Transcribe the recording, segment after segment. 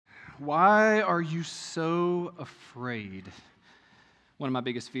Why are you so afraid? One of my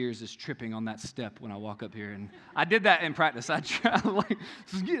biggest fears is tripping on that step when I walk up here. And I did that in practice. I try like,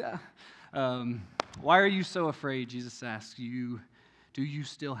 yeah. Why are you so afraid? Jesus asks you, do you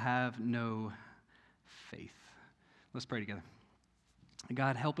still have no faith? Let's pray together.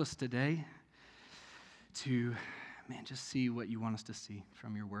 God, help us today to, just see what you want us to see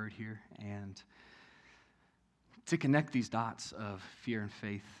from your word here and to connect these dots of fear and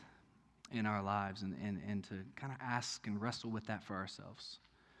faith in our lives and to kind of ask and wrestle with that for ourselves.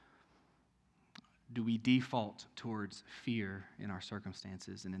 Do we default towards fear in our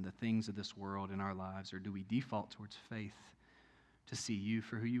circumstances and in the things of this world in our lives, or do we default towards faith to see you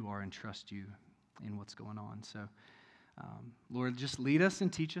for who you are and trust you in what's going on? So, Lord, just lead us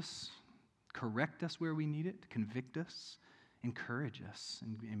and teach us, correct us where we need it, convict us, encourage us,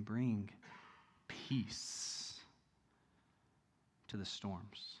 and bring peace to the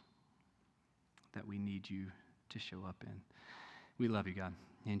storms that we need you to show up in. We love you, God.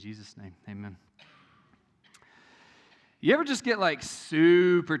 In Jesus' name, amen. You ever just get like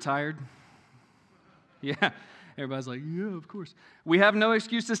super tired? Yeah, everybody's like, yeah, of course. We have no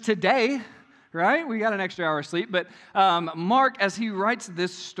excuses today, right? We got an extra hour of sleep. But Mark, as he writes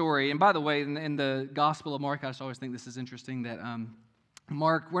this story, and by the way, in the Gospel of Mark, I just always think this is interesting that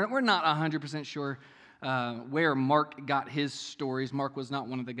Mark, we're not 100% sure where Mark got his stories. Mark was not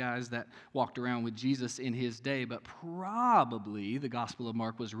one of the guys that walked around with Jesus in his day, but probably the Gospel of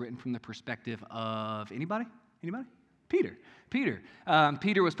Mark was written from the perspective of anybody? Peter.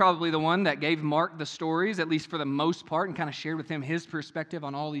 Peter was probably the one that gave Mark the stories, at least for the most part, and kind of shared with him his perspective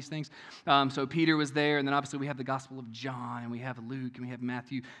on all these things. So Peter was there, and then obviously we have the Gospel of John, and we have Luke, and we have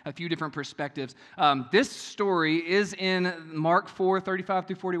Matthew, a few different perspectives. This story is in Mark 4:35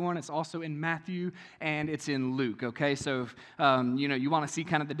 through 41. It's also in Matthew, and it's in Luke, okay? So if, you want to see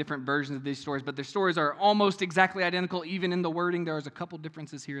kind of the different versions of these stories, but their stories are almost exactly identical, even in the wording. There's a couple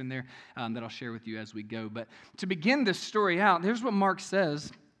differences here and there that I'll share with you as we go. But to begin this story out, here's what Mark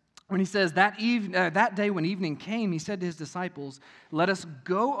says when he says, that day when evening came, he said to his disciples, let us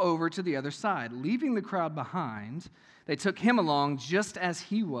go over to the other side. Leaving the crowd behind, they took him along just as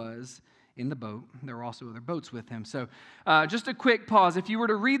he was in the boat. There were also other boats with him. So just a quick pause. If you were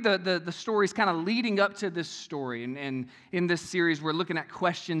to read the stories kind of leading up to this story, and in this series, we're looking at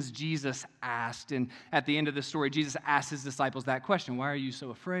questions Jesus asked. And at the end of the story, Jesus asked his disciples that question, why are you so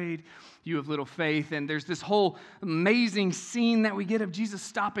afraid? You have little faith. And there's this whole amazing scene that we get of Jesus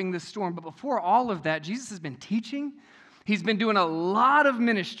stopping this storm. But before all of that, Jesus has been teaching. He's been doing a lot of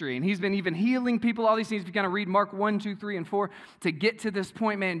ministry, and he's been even healing people, all these things. If you kind of read Mark 1, 2, 3, and 4 to get to this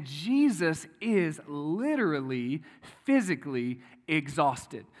point, man, Jesus is literally, physically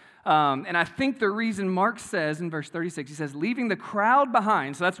exhausted. And I think the reason Mark says in verse 36, he says, leaving the crowd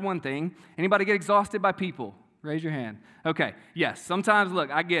behind, so that's one thing. Anybody get exhausted by people? Raise your hand. Okay, yes, sometimes,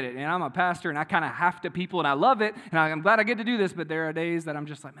 look, I get it, and I'm a pastor, and I kind of have to people, and I love it, and I'm glad I get to do this, but there are days that I'm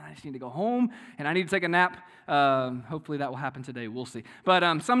just like, man, I just need to go home, and I need to take a nap. Hopefully that will happen today. We'll see.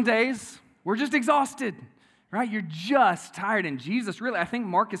 But some days, we're just exhausted, right? You're just tired, and Jesus, really, I think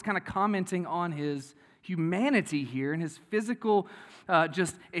Mark is kind of commenting on his humanity here and his physical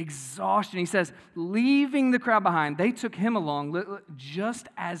just exhaustion. He says, leaving the crowd behind, they took him along just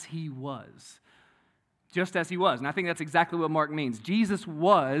as he was. Just as he was. And I think that's exactly what Mark means. Jesus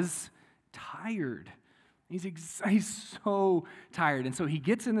was tired. He's so tired. And so he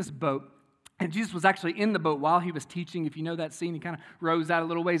gets in this boat, and Jesus was actually in the boat while he was teaching. If you know that scene, he kind of rows out a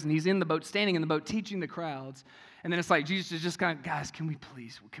little ways, and he's in the boat, standing in the boat, teaching the crowds. And then it's like Jesus is just kind of, guys, can we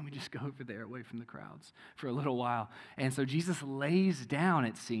just go over there away from the crowds for a little while? And so Jesus lays down,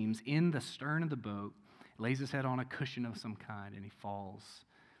 it seems, in the stern of the boat, lays his head on a cushion of some kind, and he falls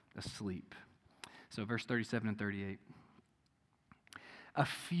asleep. So verse 37 and 38. A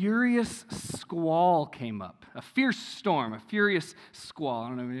furious squall came up. A fierce storm, a furious squall. I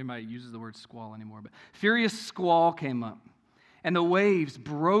don't know if anybody uses the word squall anymore, but furious squall came up. And the waves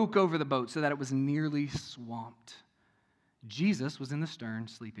broke over the boat so that it was nearly swamped. Jesus was in the stern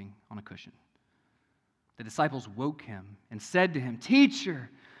sleeping on a cushion. The disciples woke him and said to him, Teacher,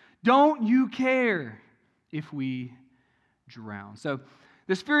 don't you care if we drown? So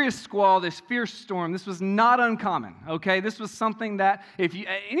this furious squall, this fierce storm, this was not uncommon, okay? This was something that,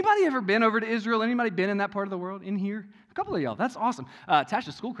 anybody ever been over to Israel? Anybody been in that part of the world, in here? A couple of y'all, that's awesome.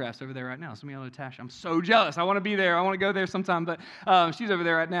 Tasha's Schoolcraft's over there right now. Some of y'all know Tasha. I'm so jealous. I want to be there. I want to go there sometime, but she's over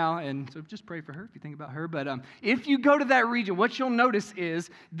there right now, and so just pray for her if you think about her. But if you go to that region, what you'll notice is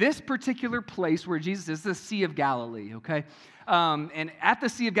this particular place where Jesus is the Sea of Galilee, okay? And at the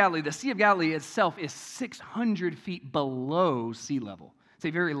Sea of Galilee itself is 600 feet below sea level. It's a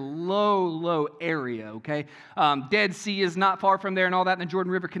very low area, okay? Dead Sea is not far from there and all that, and the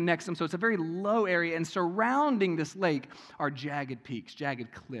Jordan River connects them, so it's a very low area, and surrounding this lake are jagged peaks,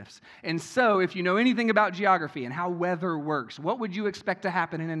 jagged cliffs. And so if you know anything about geography and how weather works, what would you expect to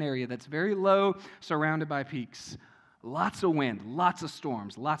happen in an area that's very low, surrounded by peaks? Lots of wind, lots of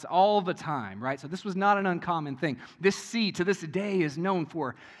storms, lots all the time, right? So this was not an uncommon thing. This sea to this day is known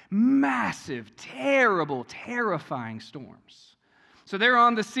for massive, terrible, terrifying storms. So they're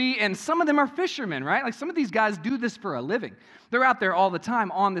on the sea, and some of them are fishermen, right? Like some of these guys do this for a living. They're out there all the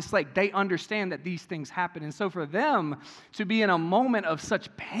time on this lake. They understand that these things happen. And so for them to be in a moment of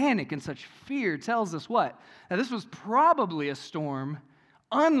such panic and such fear tells us what? That this was probably a storm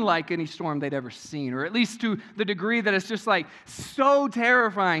unlike any storm they'd ever seen, or at least to the degree that it's just like so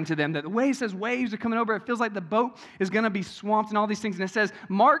terrifying to them that the way it says waves are coming over, it feels like the boat is going to be swamped and all these things. And it says,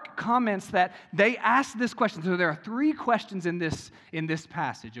 Mark comments that they asked this question. So there are 3 questions in this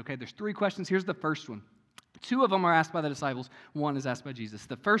passage, okay? There's 3 questions. Here's the first one. 2 of them are asked by the disciples. 1 is asked by Jesus.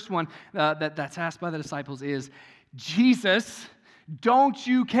 The first one that's asked by the disciples is, Jesus, don't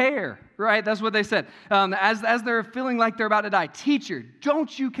you care, right? That's what they said. As they're feeling like they're about to die, teacher,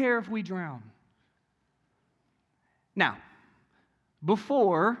 don't you care if we drown? Now,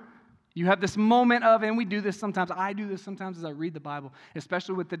 before you have this moment of, and we do this sometimes, I do this sometimes as I read the Bible,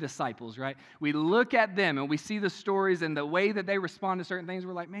 especially with the disciples, right? We look at them and we see the stories and the way that they respond to certain things.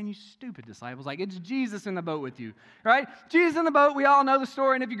 We're like, man, you stupid disciples. Like, it's Jesus in the boat with you, right? Jesus in the boat, we all know the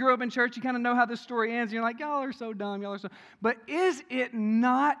story. And if you grew up in church, you kind of know how this story ends. And you're like, y'all are so dumb, y'all are so. But is it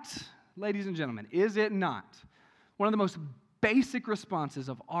not, ladies and gentlemen, is it not one of the most basic responses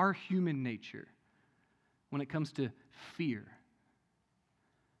of our human nature when it comes to fear?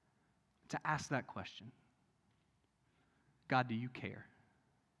 To ask that question. God, do you care?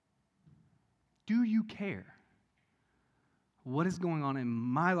 Do you care? What is going on in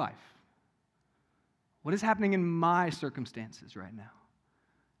my life? What is happening in my circumstances right now?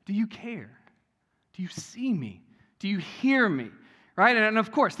 Do you care? Do you see me? Do you hear me? Right? And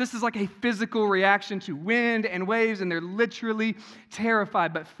of course, this is like a physical reaction to wind and waves, and they're literally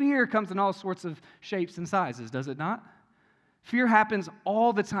terrified. But fear comes in all sorts of shapes and sizes, does it not? Fear happens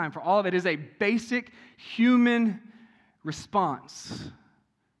all the time. For all of it is a basic human response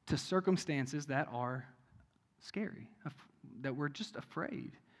to circumstances that are scary, that we're just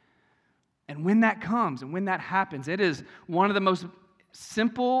afraid. And when that comes and when that happens, it is one of the most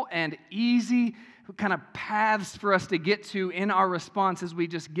simple and easy kind of paths for us to get to in our response as we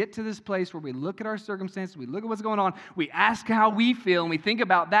just get to this place where we look at our circumstances, we look at what's going on, we ask how we feel, and we think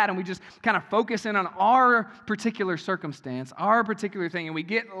about that, and we just kind of focus in on our particular circumstance, our particular thing, and we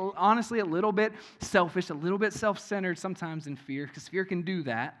get, honestly, a little bit selfish, a little bit self-centered sometimes in fear, because fear can do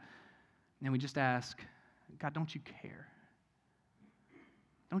that, and we just ask, God, don't you care?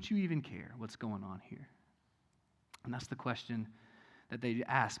 Don't you even care what's going on here? And that's the question that they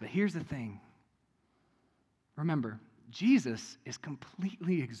ask. But here's the thing. Remember, Jesus is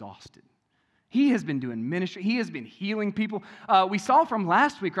completely exhausted. He has been doing ministry. He has been healing people. We saw from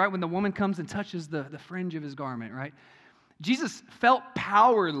last week, right, when the woman comes and touches the fringe of his garment, right? Jesus felt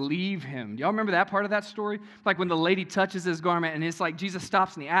power leave him. Do y'all remember that part of that story? Like when the lady touches his garment and it's like Jesus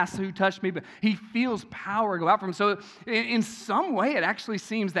stops and he asks who touched me, but he feels power go out from him. So in some way, it actually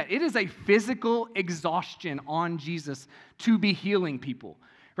seems that it is a physical exhaustion on Jesus to be healing people.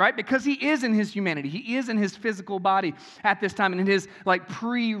 Right? Because he is in his humanity. He is in his physical body at this time and in his like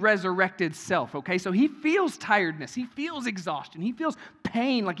pre-resurrected self, okay? So he feels tiredness. He feels exhaustion. He feels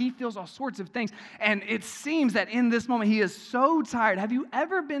pain. Like he feels all sorts of things. And it seems that in this moment, he is so tired. Have you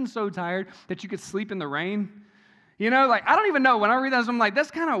ever been so tired that you could sleep in the rain? You know, like, I don't even know. When I read that, I'm like,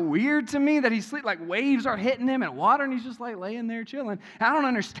 that's kind of weird to me that he's sleep, like waves are hitting him and water and he's just like laying there chilling. I don't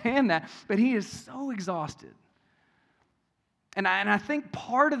understand that, but he is so exhausted. And I think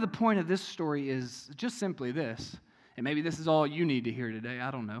part of the point of this story is just simply this, and maybe this is all you need to hear today,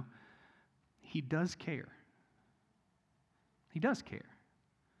 I don't know. He does care. He does care.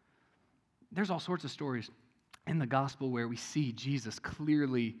 There's all sorts of stories in the gospel where we see Jesus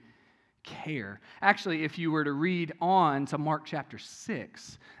clearly care. Actually, if you were to read on to Mark chapter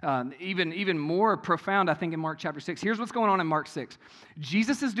 6, even more profound, I think, in Mark chapter 6, here's what's going on in Mark 6.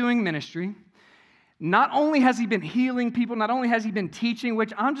 Jesus is doing ministry. Not only has he been healing people, not only has he been teaching,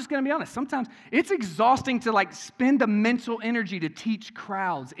 which I'm just going to be honest, sometimes it's exhausting to like spend the mental energy to teach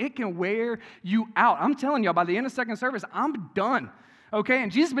crowds. It can wear you out. I'm telling y'all, by the end of second service, I'm done. Okay,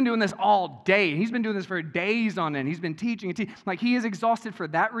 and Jesus has been doing this all day. He's been doing this for days on end. He's been teaching and teaching. Like he is exhausted for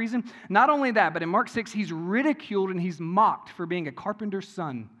that reason. Not only that, but in Mark 6, he's ridiculed and he's mocked for being a carpenter's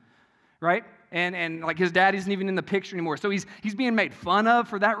son, right? And like his dad isn't even in the picture anymore. So he's being made fun of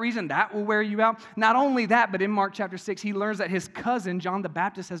for that reason. That will wear you out. Not only that, but in Mark chapter 6, he learns that his cousin, John the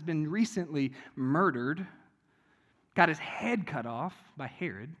Baptist, has been recently murdered, got his head cut off by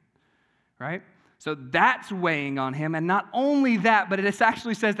Herod, right? So that's weighing on him. And not only that, but it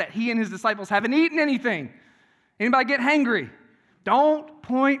actually says that he and his disciples haven't eaten anything. Anybody get hangry? Don't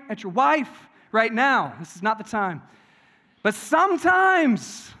point at your wife right now. This is not the time. But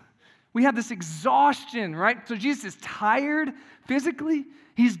sometimes we have this exhaustion, right? So Jesus is tired physically.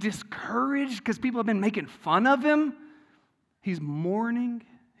 He's discouraged because people have been making fun of him. He's mourning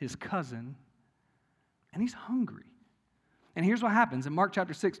his cousin, and he's hungry. And here's what happens in Mark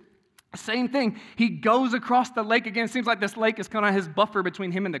chapter 6. Same thing. He goes across the lake again. It seems like this lake is kind of his buffer between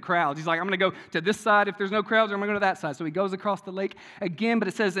him and the crowds. He's like, I'm going to go to this side if there's no crowds, or I'm going to go to that side. So he goes across the lake again, but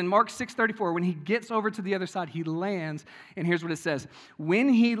it says in Mark 6:34, when he gets over to the other side, he lands, and here's what it says. When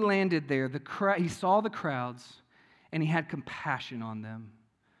he landed there, he saw the crowds, and he had compassion on them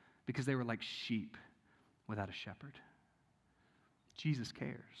because they were like sheep without a shepherd. Jesus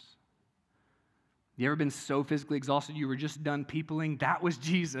cares. You ever been so physically exhausted you were just done peopling? That was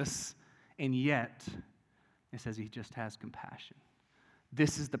Jesus. And yet, it says he just has compassion.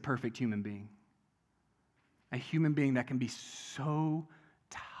 This is the perfect human being. A human being that can be so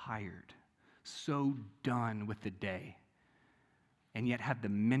tired, so done with the day, and yet have the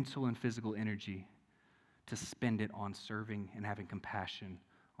mental and physical energy to spend it on serving and having compassion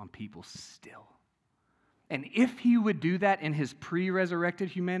on people still. And if he would do that in his pre-resurrected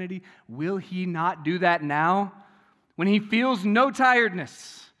humanity, will he not do that now? When he feels no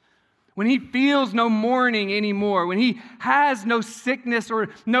tiredness, when he feels no mourning anymore, when he has no sickness or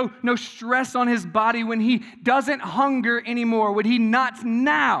no stress on his body, when he doesn't hunger anymore, would he not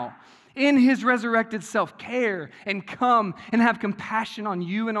now, in his resurrected self, care and come and have compassion on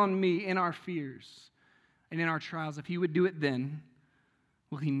you and on me in our fears and in our trials? If he would do it then,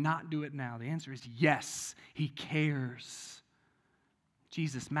 will he not do it now? The answer is yes, he cares.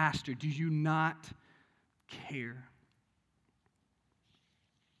 Jesus, Master, do you not care?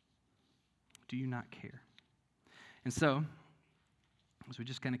 Do you not care? And so, as we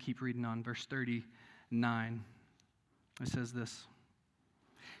just kind of keep reading on, verse 39, it says this.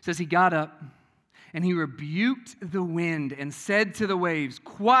 It says, he got up and he rebuked the wind and said to the waves,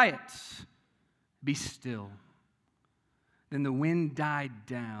 quiet, be still. Then the wind died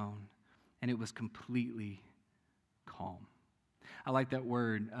down and it was completely calm. I like that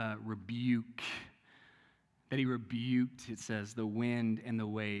word, rebuke. That he rebuked, it says, the wind and the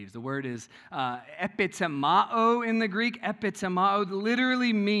waves. The word is epitemao in the Greek. Epitemao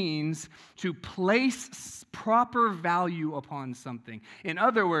literally means to place proper value upon something. In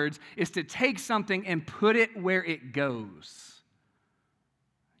other words, is to take something and put it where it goes.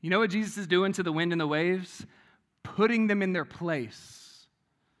 You know what Jesus is doing to the wind and the waves? Putting them in their place.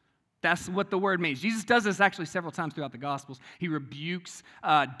 That's what the word means. Jesus does this actually several times throughout the Gospels. He rebukes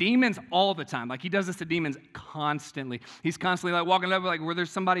demons all the time. Like he does this to demons constantly. He's constantly like walking up like where there's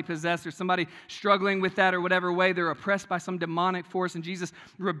somebody possessed or somebody struggling with that or whatever way they're oppressed by some demonic force, and Jesus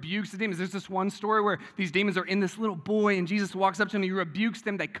rebukes the demons. There's this one story where these demons are in this little boy, and Jesus walks up to him, he rebukes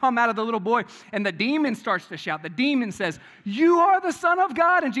them. They come out of the little boy, and the demon starts to shout. The demon says, "You are the Son of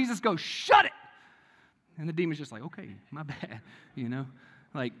God," and Jesus goes, "Shut it!" And the demon's just like, "Okay, my bad," you know.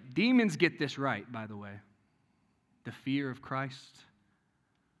 Like, demons get this right, by the way. The fear of Christ.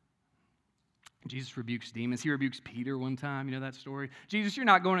 Jesus rebukes demons. He rebukes Peter one time. You know that story? Jesus, you're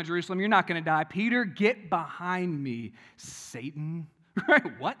not going to Jerusalem. You're not going to die. Peter, get behind me, Satan.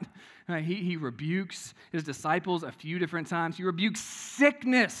 Right? What? He rebukes his disciples a few different times. He rebukes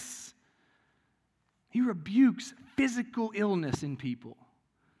sickness. He rebukes physical illness in people.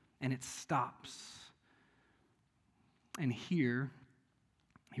 And it stops. And here,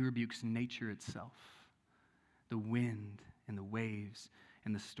 he rebukes nature itself, the wind and the waves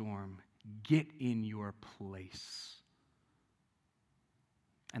and the storm. Get in your place.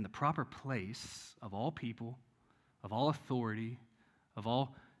 And the proper place of all people, of all authority, of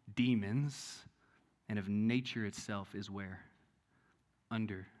all demons, and of nature itself is where?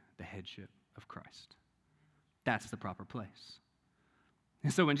 Under the headship of Christ. That's the proper place.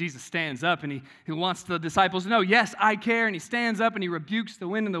 And so when Jesus stands up and he wants the disciples to know, yes, I care, and he stands up and he rebukes the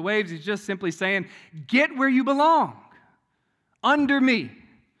wind and the waves, he's just simply saying, get where you belong, under me.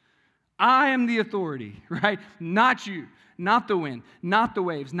 I am the authority, right? Not you, not the wind, not the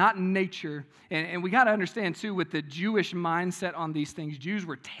waves, not nature. And we got to understand, too, with the Jewish mindset on these things, Jews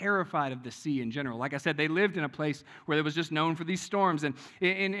were terrified of the sea in general. Like I said, they lived in a place where it was just known for these storms. And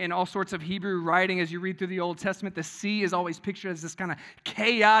in all sorts of Hebrew writing, as you read through the Old Testament, the sea is always pictured as this kind of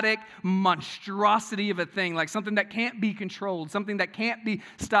chaotic monstrosity of a thing, like something that can't be controlled, something that can't be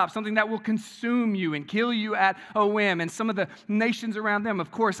stopped, something that will consume you and kill you at a whim. And some of the nations around them,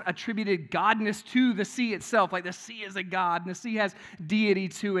 of course, attributed godness to the sea itself, like the sea is a god, and the sea has deity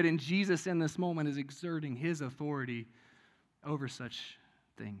to it, and Jesus in this moment is exerting his authority over such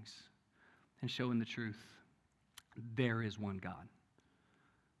things and showing the truth. There is one God,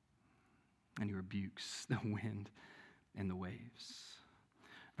 and he rebukes the wind and the waves.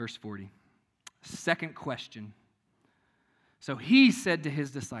 Verse 40, second question. So he said to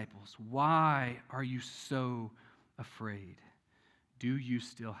his disciples, "Why are you so afraid? Do you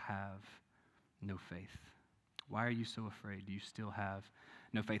still have no faith?" Why are you so afraid? Do you still have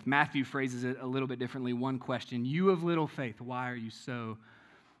no faith? Matthew phrases it a little bit differently. One question, "You of little faith, why are you so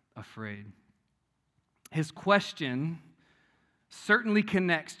afraid?" His question certainly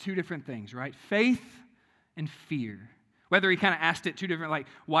connects two different things, right? Faith and fear. Whether he kind of asked it two different, like,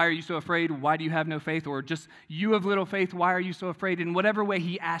 why are you so afraid? Why do you have no faith? Or just, you of little faith, why are you so afraid? In whatever way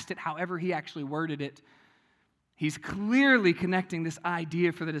he asked it, however he actually worded it, he's clearly connecting this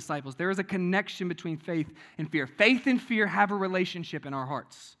idea for the disciples. There is a connection between faith and fear. Faith and fear have a relationship in our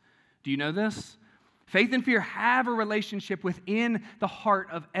hearts. Do you know this? Faith and fear have a relationship within the heart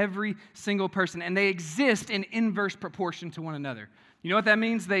of every single person, and they exist in inverse proportion to one another. You know what that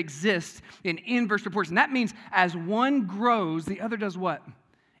means? They exist in inverse proportion. That means as one grows, the other does what?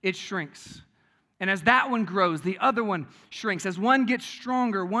 It shrinks. And as that one grows, the other one shrinks. As one gets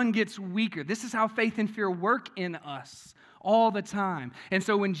stronger, one gets weaker. This is how faith and fear work in us all the time. And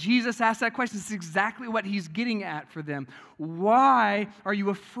so when Jesus asked that question, this is exactly what he's getting at for them. Why are you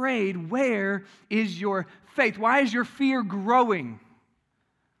afraid? Where is your faith? Why is your fear growing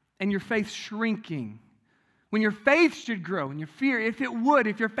and your faith shrinking? When your faith should grow and your fear, if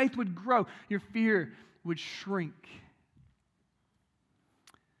your faith would grow, your fear would shrink.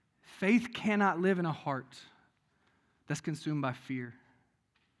 Faith cannot live in a heart that's consumed by fear.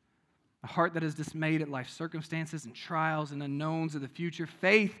 A heart that is dismayed at life's circumstances and trials and unknowns of the future.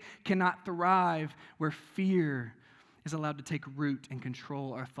 Faith cannot thrive where fear is allowed to take root and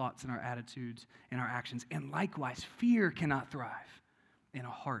control our thoughts and our attitudes and our actions. And likewise, fear cannot thrive in a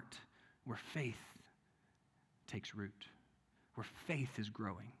heart where faith takes root, where faith is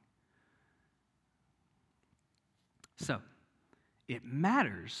growing. So, it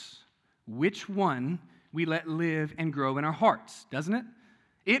matters which one we let live and grow in our hearts, doesn't it?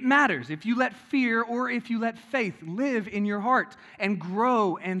 It matters if you let fear or if you let faith live in your heart and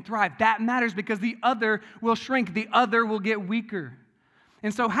grow and thrive. That matters because the other will shrink, the other will get weaker.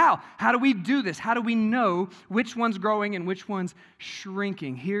 And so how? How do we do this? How do we know which one's growing and which one's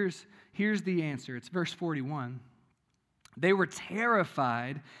shrinking? Here's the answer. It's verse 41. They were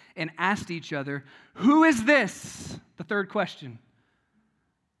terrified and asked each other, "Who is this?" The third question.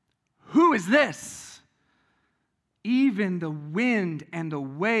 Who is this? Even the wind and the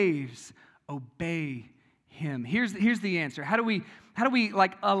waves obey him. Here's the answer. How do we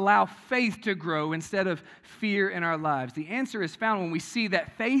allow faith to grow instead of fear in our lives? The answer is found when we see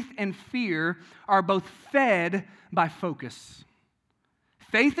that faith and fear are both fed by focus.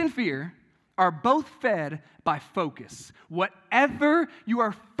 Faith and fear are both fed by focus. Whatever you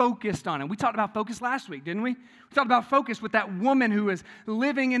are focused on, and we talked about focus last week, didn't we? We talked about focus with that woman who was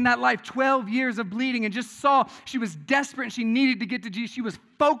living in that life, 12 years of bleeding, and just saw she was desperate and she needed to get to Jesus. She was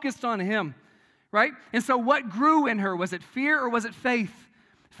focused on him, right? And so what grew in her? Was it fear or was it faith?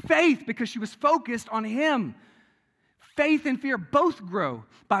 Faith, because she was focused on him. Faith and fear both grow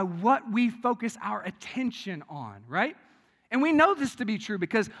by what we focus our attention on, right? And we know this to be true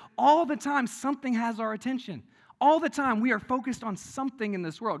because all the time something has our attention. All the time we are focused on something in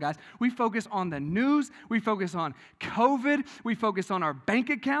this world, guys. We focus on the news. We focus on COVID. We focus on our bank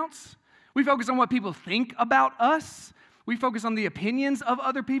accounts. We focus on what people think about us. We focus on the opinions of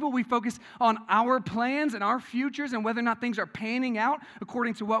other people. We focus on our plans and our futures and whether or not things are panning out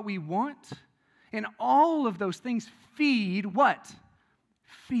according to what we want. And all of those things feed what?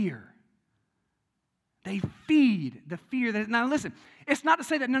 Fear. They feed the fear that, now listen, it's not to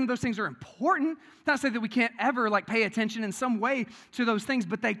say that none of those things are important. It's not to say that we can't ever pay attention in some way to those things,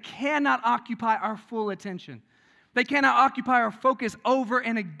 but they cannot occupy our full attention. They cannot occupy our focus over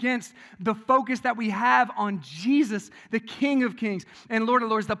and against the focus that we have on Jesus, the King of Kings and Lord of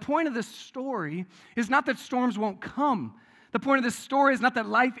Lords. The point of this story is not that storms won't come. The point of this story is not that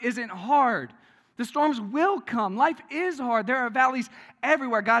life isn't hard. The storms will come. Life is hard. There are valleys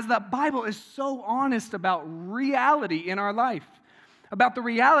everywhere. Guys, the Bible is so honest about reality in our life, about the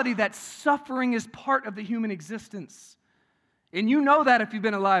reality that suffering is part of the human existence. And you know that if you've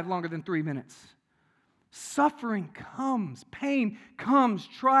been alive longer than 3 minutes. Suffering comes, pain comes,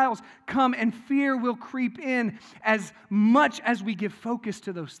 trials come, and fear will creep in as much as we give focus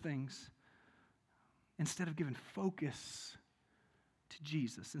to those things instead of giving focus to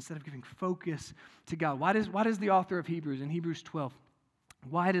Jesus, instead of giving focus to God. Why does the author of Hebrews, in Hebrews 12,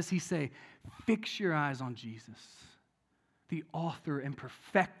 why does he say, fix your eyes on Jesus, the author and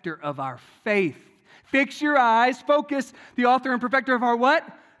perfecter of our faith? Fix your eyes, focus, the author and perfecter of our what?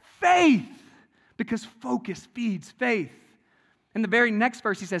 Faith. Because focus feeds faith. In the very next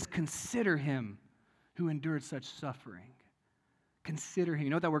verse, he says, consider him who endured such suffering. Consider him.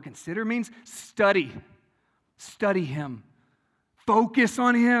 You know what that word consider means? Study. Study him. Focus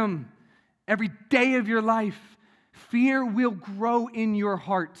on him every day of your life. Fear will grow in your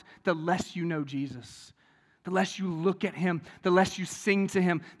heart the less you know Jesus. The less you look at him, the less you sing to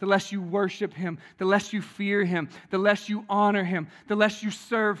him, the less you worship him, the less you fear him, the less you honor him, the less you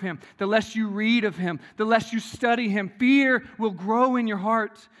serve him, the less you read of him, the less you study him. Fear will grow in your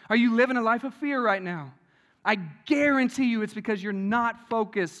heart. Are you living a life of fear right now? I guarantee you it's because you're not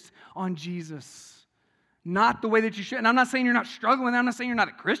focused on Jesus. Not the way that you should. And I'm not saying you're not struggling. I'm not saying you're not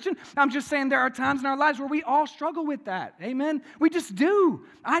a Christian. I'm just saying there are times in our lives where we all struggle with that. Amen? We just do.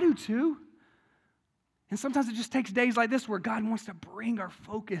 I do too. And sometimes it just takes days like this where God wants to bring our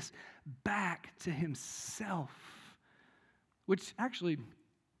focus back to himself, which actually,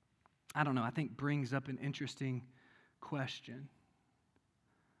 I don't know, I think brings up an interesting question.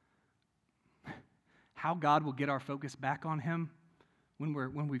 How God will get our focus back on him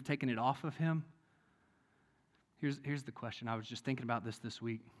when we've taken it off of him? Here's the question. I was just thinking about this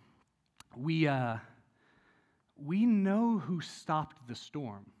week. We know who stopped the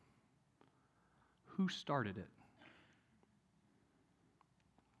storm. Who started it?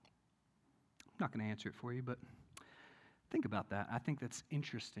 I'm not going to answer it for you, but think about that. I think that's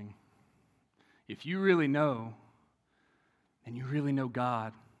interesting. If you really know, and you really know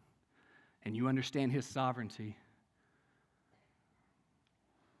God, and you understand his sovereignty,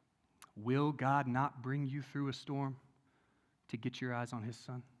 will God not bring you through a storm to get your eyes on his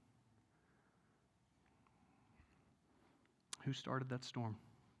son? Who started that storm?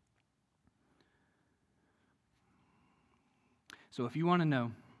 So if you want to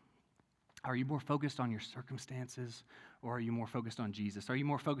know, are you more focused on your circumstances or are you more focused on Jesus? Are you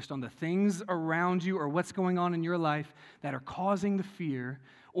more focused on the things around you or what's going on in your life that are causing the fear,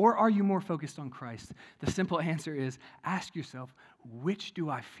 or are you more focused on Christ? The simple answer is ask yourself, which do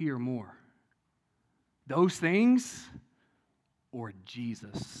I fear more? Those things or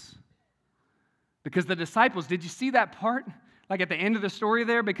Jesus? Because the disciples, did you see that part? Like at the end of the story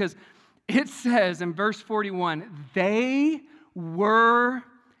there? Because it says in verse 41, they were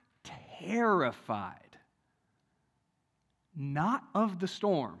terrified, not of the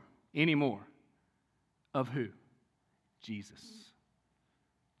storm anymore. Of who? Jesus.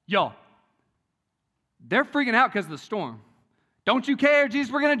 Y'all, they're freaking out because of the storm. Don't you care?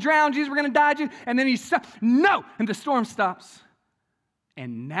 Jesus, we're going to drown. Jesus, we're going to die. Jesus. And then he stops. No! And the storm stops.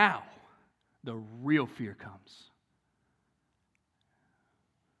 And now the real fear comes.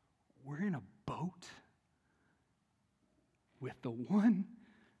 We're in a boat with the one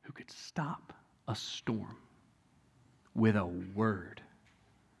who could stop a storm with a word.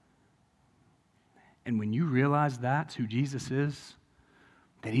 And when you realize that's who Jesus is,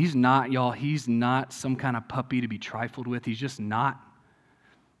 that he's not, y'all, he's not some kind of puppy to be trifled with. He's just not.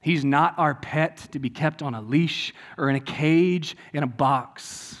 He's not our pet to be kept on a leash or in a cage, in a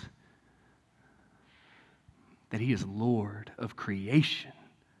box. That he is Lord of creation.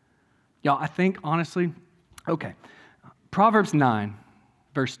 Y'all, I think, honestly, okay, Proverbs 9,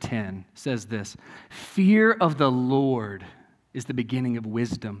 verse 10 says this, fear of the Lord is the beginning of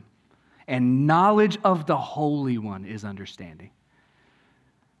wisdom, and knowledge of the Holy One is understanding.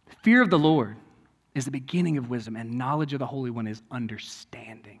 Fear of the Lord is the beginning of wisdom, and knowledge of the Holy One is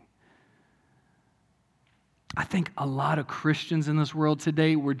understanding. I think a lot of Christians in this world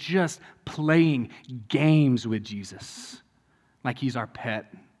today, we're just playing games with Jesus, like he's our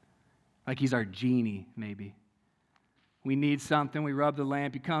pet, like he's our genie, maybe. We need something, we rub the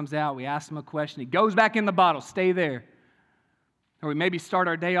lamp, he comes out, we ask him a question, he goes back in the bottle, stay there. Or we maybe start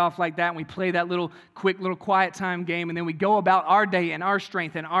our day off like that and we play that little quiet time game, and then we go about our day and our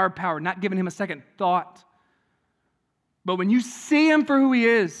strength and our power, not giving him a second thought. But when you see him for who he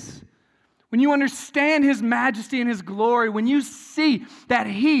is, when you understand his majesty and his glory, when you see that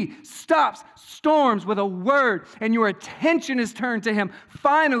he stops storms with a word and your attention is turned to him,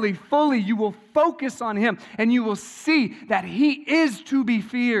 finally, fully, you will focus on him and you will see that he is to be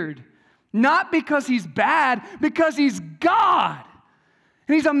feared. Not because he's bad, because he's God.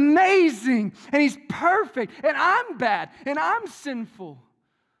 And he's amazing and he's perfect and I'm bad and I'm sinful.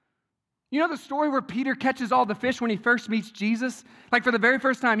 You know the story where Peter catches all the fish when he first meets Jesus? Like for the very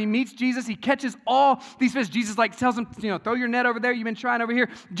first time, he meets Jesus, he catches all these fish. Jesus tells him, throw your net over there, you've been trying over here.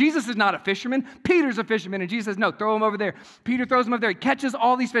 Jesus is not a fisherman, Peter's a fisherman, and Jesus says, no, throw him over there. Peter throws him over there, he catches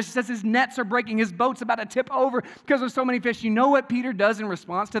all these fish. He says his nets are breaking, his boat's about to tip over because of so many fish. You know what Peter does in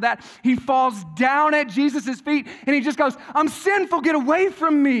response to that? He falls down at Jesus' feet and he just goes, I'm sinful, get away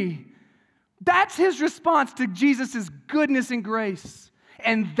from me. That's his response to Jesus' goodness and grace.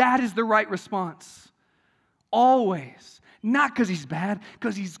 And that is the right response. Always. Not because he's bad,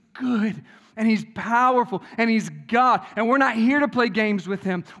 because he's good and he's powerful and he's God. And we're not here to play games with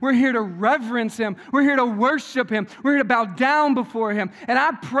him. We're here to reverence him. We're here to worship him. We're here to bow down before him. And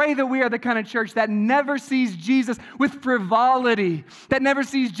I pray that we are the kind of church that never sees Jesus with frivolity, that never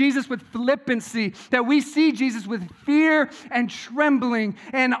sees Jesus with flippancy, that we see Jesus with fear and trembling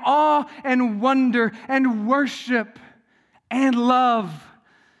and awe and wonder and worship and love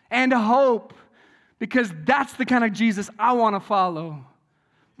and hope, because that's the kind of Jesus I want to follow.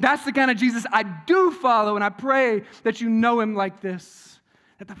 That's the kind of Jesus I do follow, and I pray that you know him like this,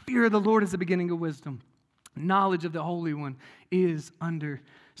 that the fear of the Lord is the beginning of wisdom. Knowledge of the Holy One is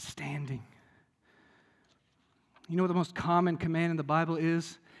understanding. You know what the most common command in the Bible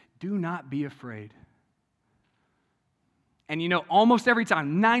is? Do not be afraid. And almost every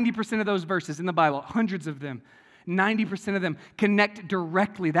time, 90% of those verses in the Bible, hundreds of them, 90% of them connect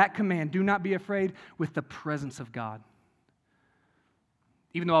directly, that command, do not be afraid, with the presence of God.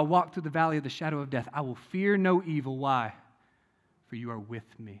 Even though I walk through the valley of the shadow of death, I will fear no evil. Why? For you are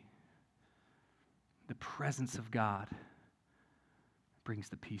with me. The presence of God brings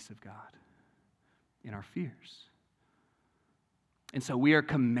the peace of God in our fears. And so we are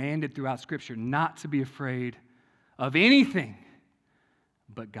commanded throughout Scripture not to be afraid of anything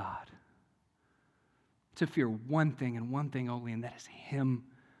but God. To fear one thing and one thing only, and that is him,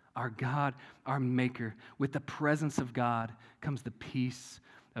 our God, our Maker. With the presence of God comes the peace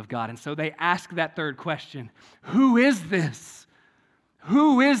of God. And so they ask that third question, who is this?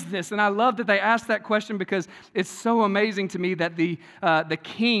 Who is this? And I love that they ask that question because it's so amazing to me that the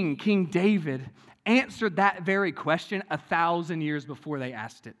King David, answered that very question 1,000 years before they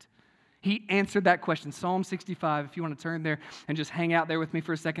asked it. He answered that question. Psalm 65, if you want to turn there and just hang out there with me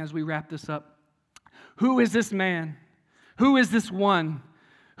for a second as we wrap this up. Who is this man? Who is this one?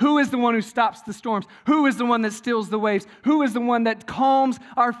 Who is the one who stops the storms? Who is the one that stills the waves? Who is the one that calms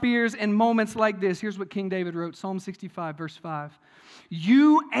our fears in moments like this? Here's what King David wrote, Psalm 65, verse 5.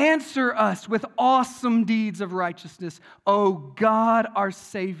 You answer us with awesome deeds of righteousness, O God, our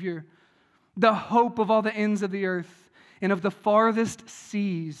Savior, the hope of all the ends of the earth and of the farthest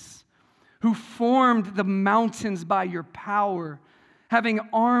seas, who formed the mountains by your power, having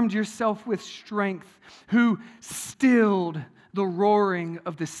armed yourself with strength, who stilled the roaring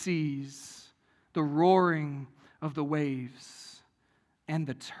of the seas, the roaring of the waves, and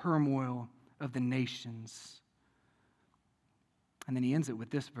the turmoil of the nations. And then he ends it with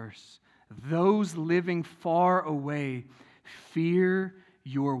this verse. Those living far away fear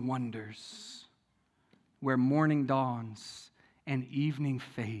your wonders. Where morning dawns and evening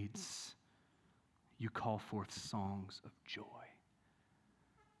fades, you call forth songs of joy.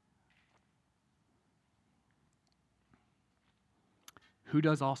 Who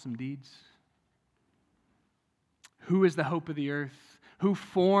does awesome deeds? Who is the hope of the earth? Who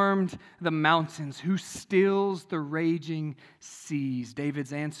formed the mountains? Who stills the raging seas?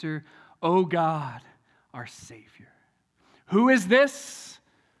 David's answer, O God, our Savior. Who is this?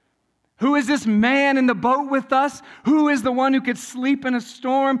 Who is this man in the boat with us? Who is the one who could sleep in a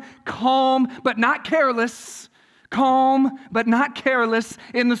storm, calm but not careless? Calm but not careless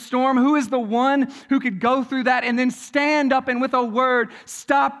in the storm. Who is the one who could go through that and then stand up and with a word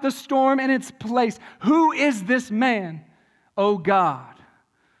stop the storm in its place? Who is this man? Oh God,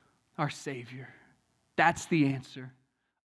 our Savior. That's the answer.